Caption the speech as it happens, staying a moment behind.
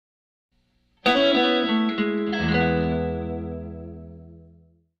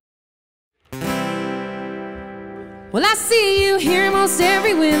Well, I see you here most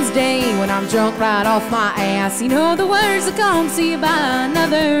every Wednesday when I'm drunk right off my ass. You know the words that come to you by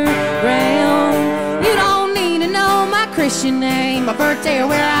another round. You don't need to know my Christian name, my birthday, or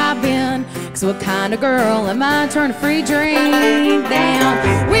where I've been. Cause what kind of girl am I to turn a free drink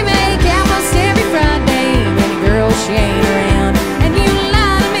down? We make out most every Friday, any girl she ain't around. And you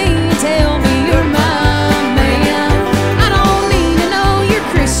lie to me and tell me you're my man. I don't need to know your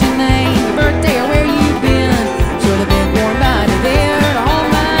Christian name, your birthday, or where you've been. Should have been born by there to hold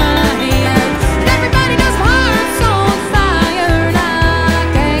my hand. And everybody knows my heart's on fire and I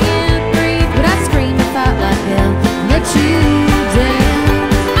can't breathe, but I'd scream if I like hell and let you down.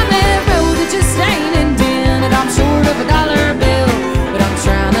 I'm that road that just ain't ending, and I'm short of a dollar bill, but I'm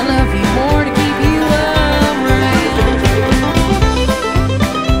trying to love you more to keep you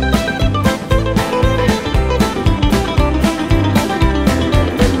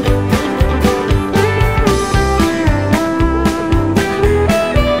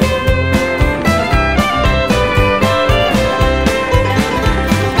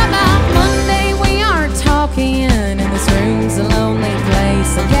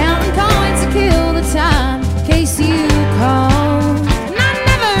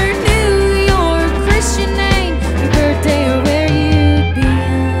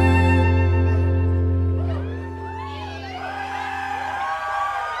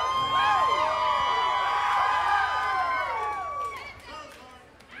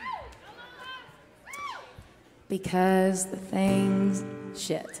because the things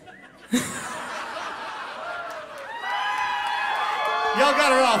shit. Y'all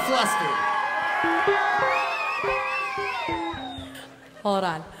got her all flustered. Hold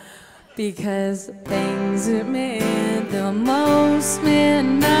on. Because things that meant the most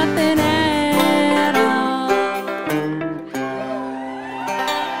meant nothing.